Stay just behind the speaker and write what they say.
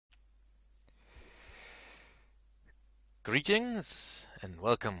Greetings and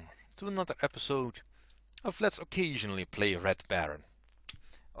welcome to another episode of Let's Occasionally Play Red Baron.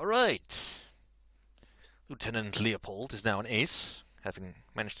 Alright, Lieutenant Leopold is now an ace, having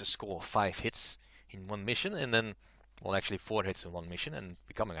managed to score 5 hits in one mission and then, well actually 4 hits in one mission and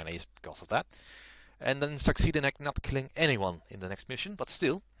becoming an ace because of that. And then succeed in not killing anyone in the next mission, but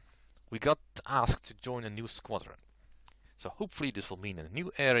still, we got asked to join a new squadron. So hopefully this will mean a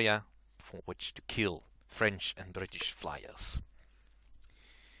new area for which to kill French and British flyers.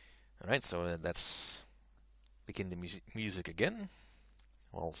 Alright, so let's begin the music again.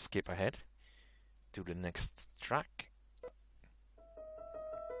 I'll skip ahead to the next track.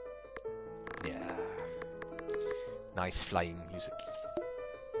 Yeah, nice flying music.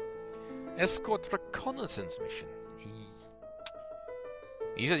 Escort reconnaissance mission.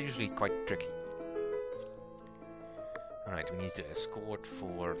 These are usually quite tricky. Alright, we need to escort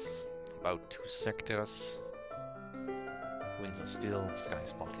for about 2 sectors. Winds are still, sky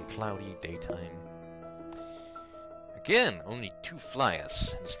is partly cloudy, daytime. Again, only 2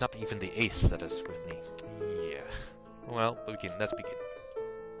 flyers. It's not even the ace that is with me. Yeah. Well, let's begin.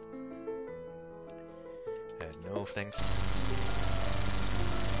 No thanks.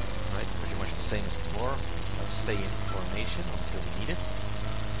 Right, pretty much the same as before. Let's stay in formation until we need it.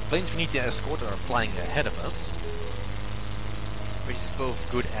 The planes we need to escort are flying ahead of us, which is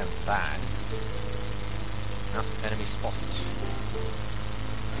both good and bad. Enemy spotted.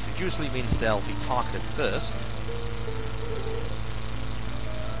 Because it usually means they'll be targeted first.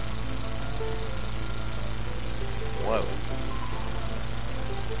 Whoa.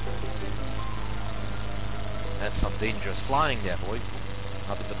 That's some dangerous flying there, boy.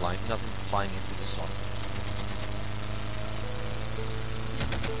 Nothing flying into the sun.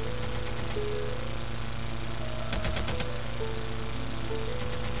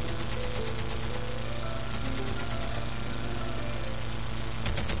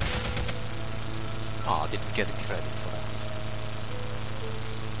 Ah, I didn't get a credit for that.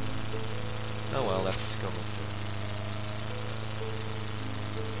 Oh well, let's go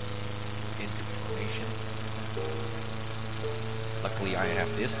into formation. Luckily I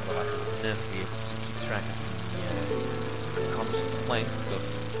have this, but I will never be able to keep track of the reconnaissance planes, because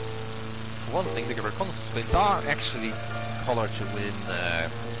for one thing, the reconnaissance planes are actually colored to win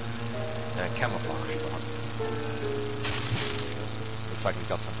camouflage. Looks like we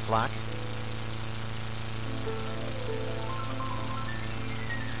got some flak.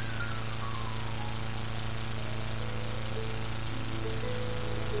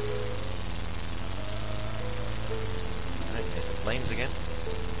 Flames again.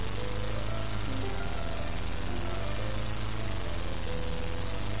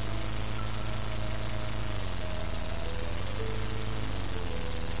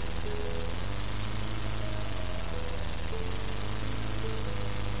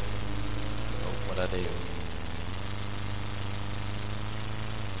 Oh, what are they doing?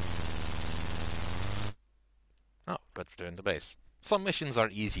 Oh, but return to base. Some missions are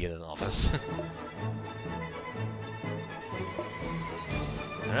easier than others.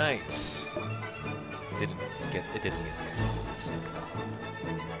 Right. It didn't get here.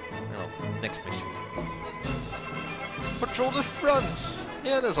 Oh, next mission. Patrol the front!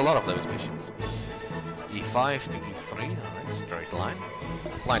 Yeah, there's a lot of those missions. E5 to E3, alright, straight line.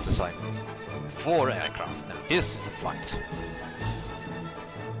 Flight assignments. 4 aircraft. Now this is a flight.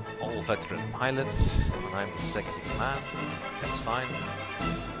 All veteran pilots, and I'm the second in command. That's fine.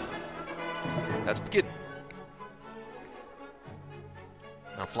 Let's begin.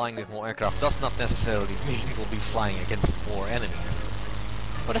 Now, flying with more aircraft does not necessarily mean we'll be flying against more enemies,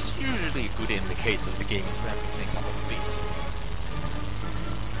 but it's usually a good indicator that the game is ramping things up a bit.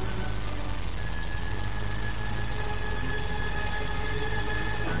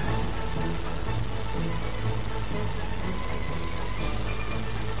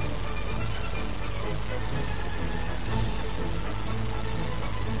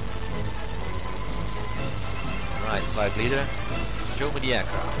 Right, flight leader. Show me the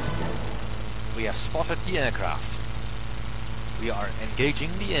aircraft. We have spotted the aircraft. We are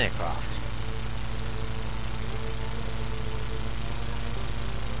engaging the aircraft.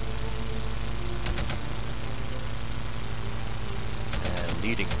 And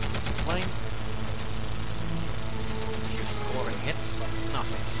leading the plane. You're scoring hits, but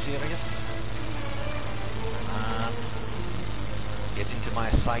nothing serious. Get into my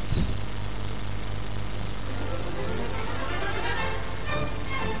sight.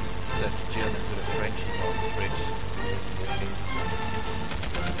 Set the German to the French on the bridge. In this case.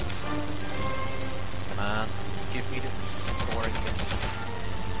 Come on, give me the scoring hit.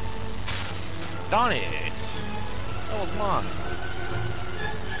 Darn it! That was mine.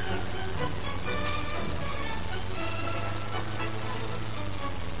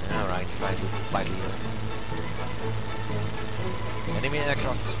 Alright, slightly here. Enemy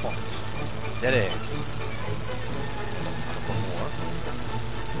aircraft spotted. Dead air. Let's have one more.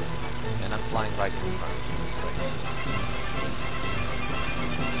 And I'm flying right in front.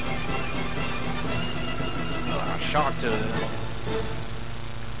 Great. Shark turn.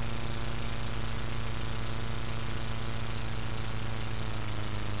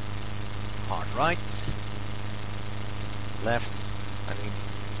 Hard right. Left. I mean,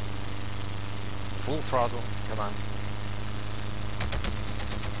 full throttle. Come on.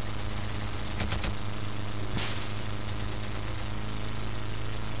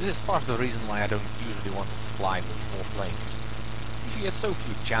 This is part of the reason why I don't usually want to fly with more planes. You get so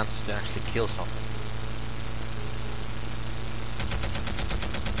few chances to actually kill something.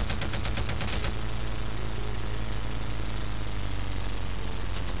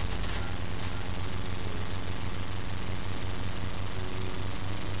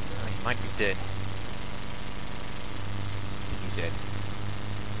 He might be dead. He's dead.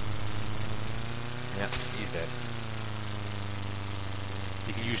 Yeah, he's dead.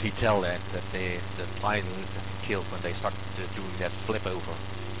 You can usually tell that the pilot have been killed when they start doing that flip over.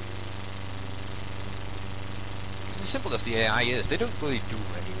 It's as simple as the AI is, they don't really do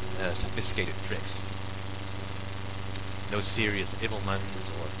any sophisticated tricks. No serious Immelmans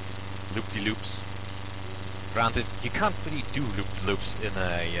or loop-de-loops. Granted, you can't really do loop-de-loops in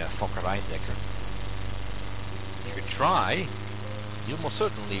a Fokker Rheindecker. You could try, you most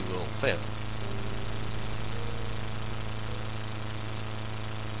certainly will fail.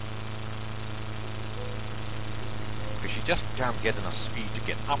 You just can't get enough speed to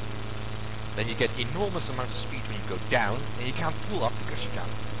get up. Then you get enormous amount of speed when you go down, and you can't pull up because you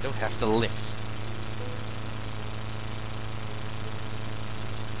don't have the lift.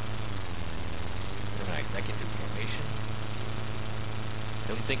 Alright, back into formation.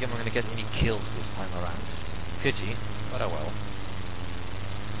 Don't think I'm going to get any kills this time around. Pity, but oh well.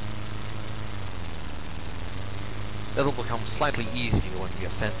 That'll become slightly easier when we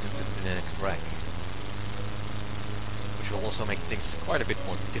ascend into the next rank. Will also make things quite a bit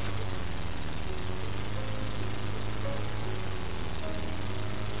more difficult.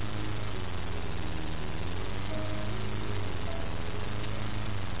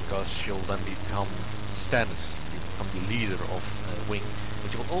 Because she'll then become standard, become the leader of a wing,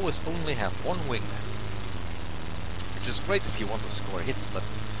 which will always only have one wingman. Which is great if you want to score hits, but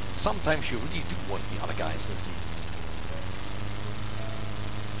sometimes you really do want the other guys with you.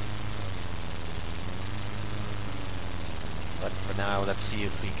 But for now, let's see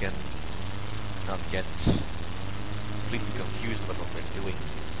if we can not get completely confused about what we're doing.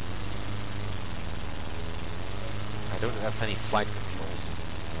 I don't have any flight controls.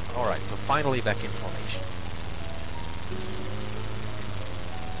 Alright, we're finally back in formation.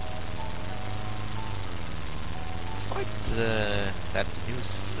 Despite that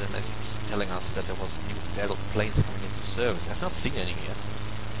news message telling us that there was new battle planes coming into service, I've not seen any yet.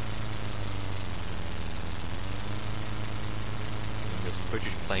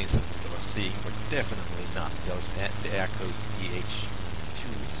 British planes that we were seeing were definitely not those the Airco's D.II s.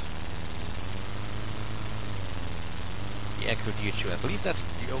 The Airco D.II, I believe that's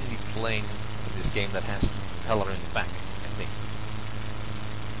the only plane in this game that has the propeller in the back, I think.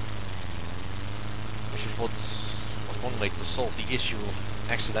 Which is what's one way to solve the issue of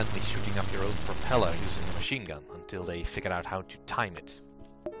accidentally shooting up your own propeller using a machine gun until they figure out how to time it.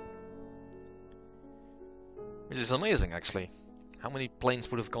 Which is amazing, actually. How many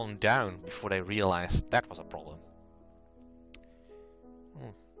planes would have gone down before they realized that was a problem?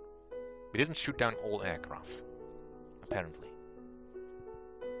 We didn't shoot down all aircraft, apparently.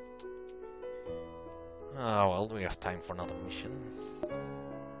 Oh well, we have time for another mission.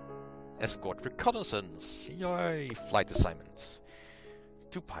 Escort reconnaissance! Yay! Flight assignments.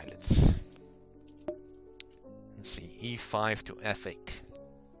 2 pilots. Let's see, E5 to F8.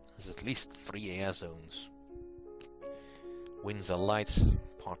 There's at least 3 air zones. Winds are light,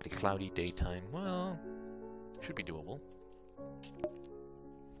 partly cloudy daytime. Well, should be doable.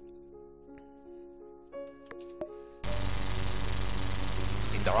 I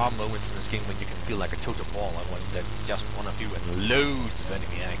mean, there are moments in this game when you can feel like a total baller when there's just one of you and loads of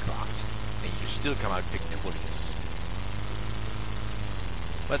enemy aircraft, and you still come out victorious.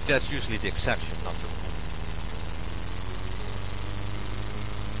 But that's usually the exception, not the rule.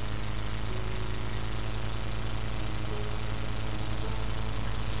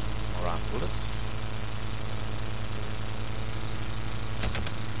 Bullets.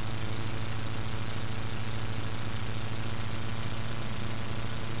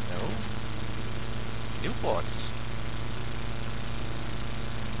 transports.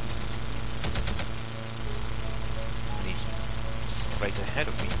 And he's straight ahead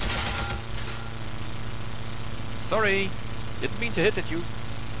of me. Sorry! Didn't mean to hit at you.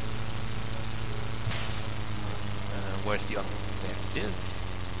 Where's the other? There it is.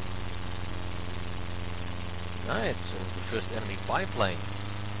 Right, so the first enemy biplanes.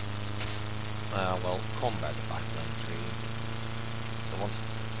 Well, combat biplanes, really. The ones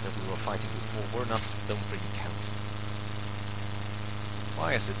that we were fighting before don't really count.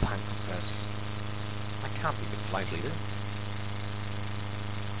 Why is the time compressed? I can't be the flight leader.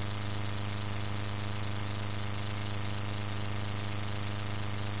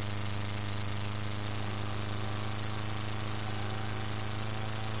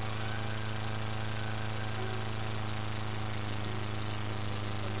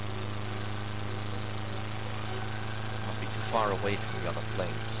 Far away from the other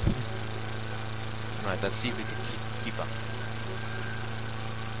planes. Alright, let's see if we can keep up.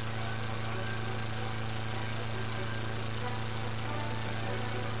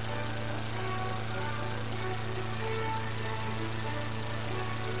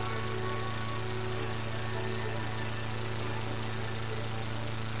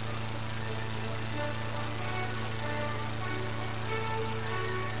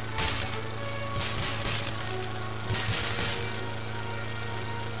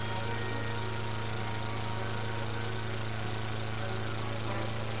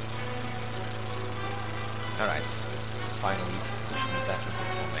 Alright, finally pushing me back into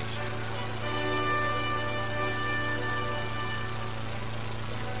formation.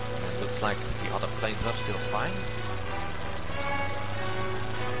 And it looks like the other planes are still fine.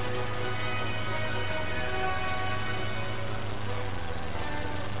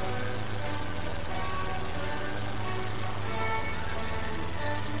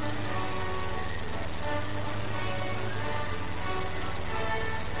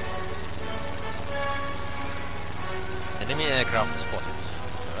 Enemy aircraft spotted.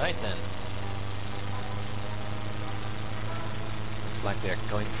 Alright then. Looks like they're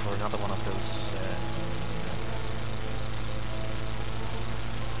going for another one of those...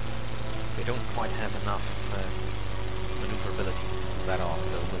 they don't quite have enough maneuverability that are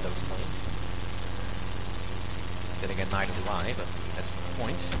with those planes. Then again, neither do I, but that's the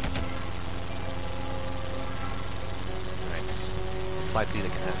point. Alright. Flight leader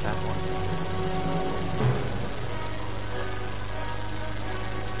can have that one.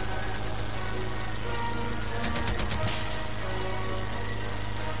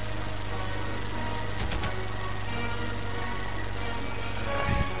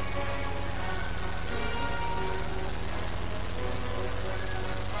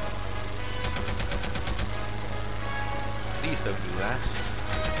 Please don't do that. I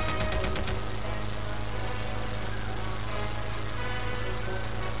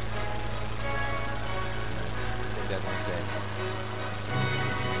think that one's dead.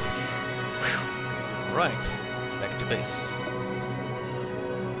 Whew. Right, back to base.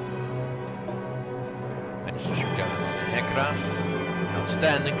 Managed to shoot down an aircraft.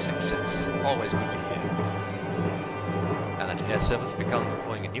 Outstanding success. Always good to hear. Allied Air Service began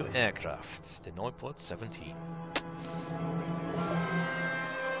deploying a new aircraft, the D.III 17.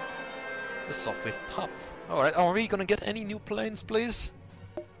 The Sopwith Pup. Alright, are we gonna get any new planes, please?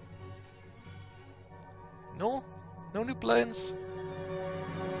 No? No new planes?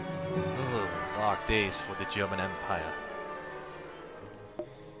 Oh, dark days for the German Empire.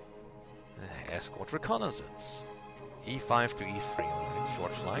 Escort reconnaissance. E5 to E3, alright,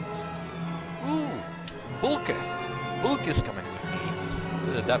 short flight. Ooh! Boelcke! Boelcke is coming with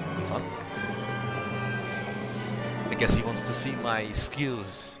me. That would be fun. I guess he wants to see my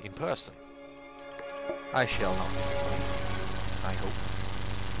skills in person. I shall not disappoint. I hope.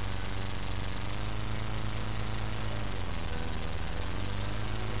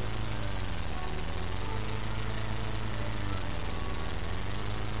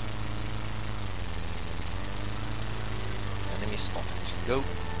 Enemy spotted. Go.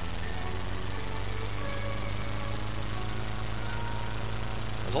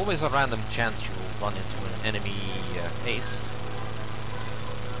 There's always a random chance you will run into an enemy ace.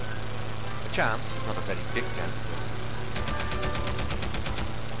 Chance, not a very big chance.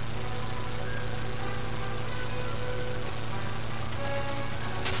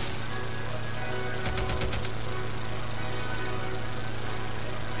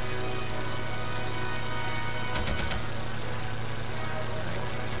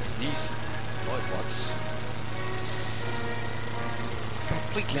 These robots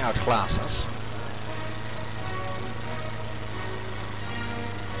completely outclass us.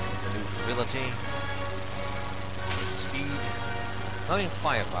 Maneuverability. Not in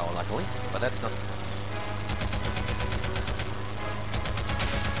firepower, luckily, but that's not...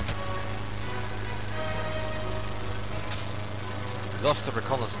 Lost the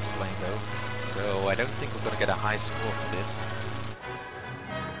reconnaissance plane though, so I don't think we're gonna get a high score for this.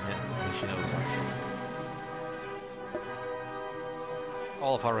 Yeah, mission over.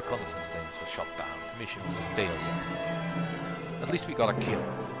 All of our reconnaissance planes were shot down. Mission was a failure. At least we got a kill.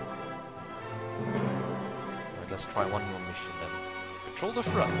 Alright, let's try one more mission then. Patrol the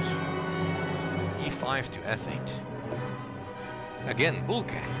front. E5 to F8. Again,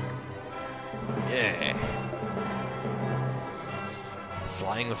 Boelcke. Yeah.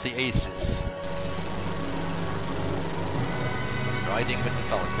 Flying with the aces. Riding with the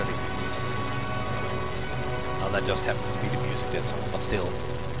Valkyries. Well, that just happened to be the music, that's all, but still.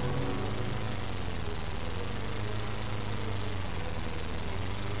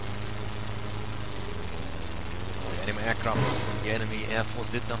 The enemy aircraft, the enemy air force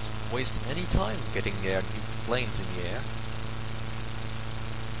did not waste any time getting their new planes in the air.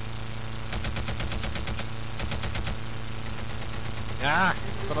 Ah!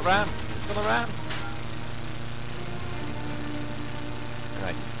 It's gonna ram! It's gonna ram!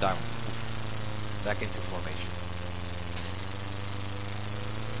 Alright, it's down. Back into formation.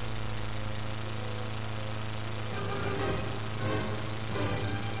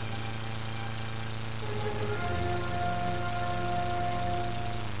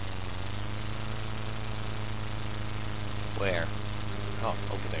 Where? Oh,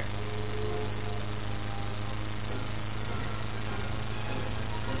 over there.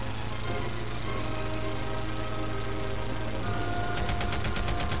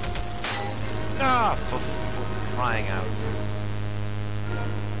 Ah, for crying out.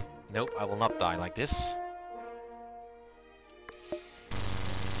 Nope, I will not die like this.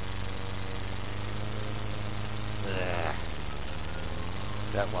 Ugh.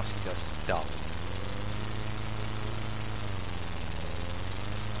 That was just dumb.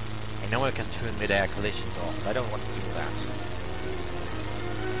 I know I can turn mid-air collisions off, but I don't want to do that.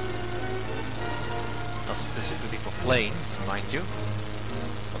 Not specifically for planes, mind you.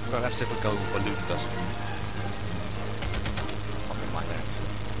 Perhaps it will go balloon dusting. Something like that.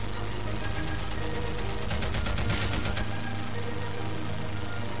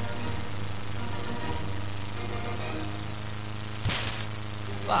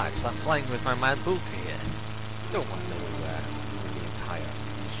 Relax, I'm flying with my man Boelcke here. Don't want to know the entire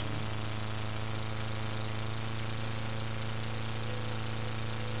mission.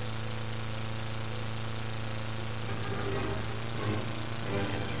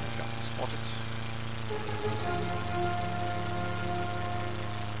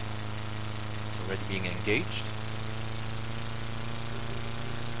 Already being engaged.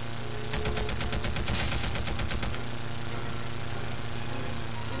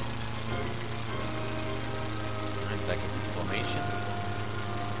 And back into formation.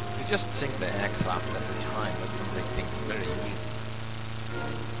 We just sink the aircraft at the time, that's going to make things very easy.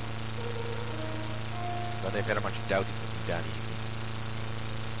 But I very much doubt it would be that easy.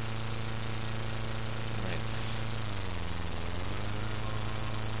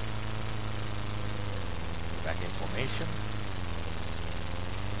 Back in formation.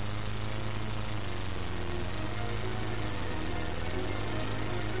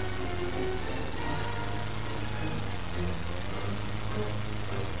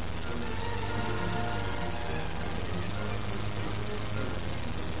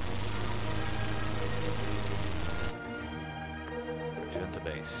 Return to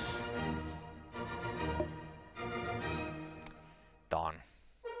base. Darn.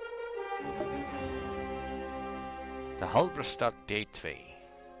 De Halberstadt D.II.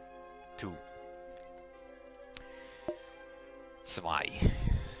 2.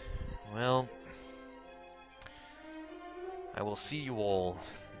 Well, I will see you all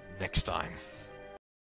next time.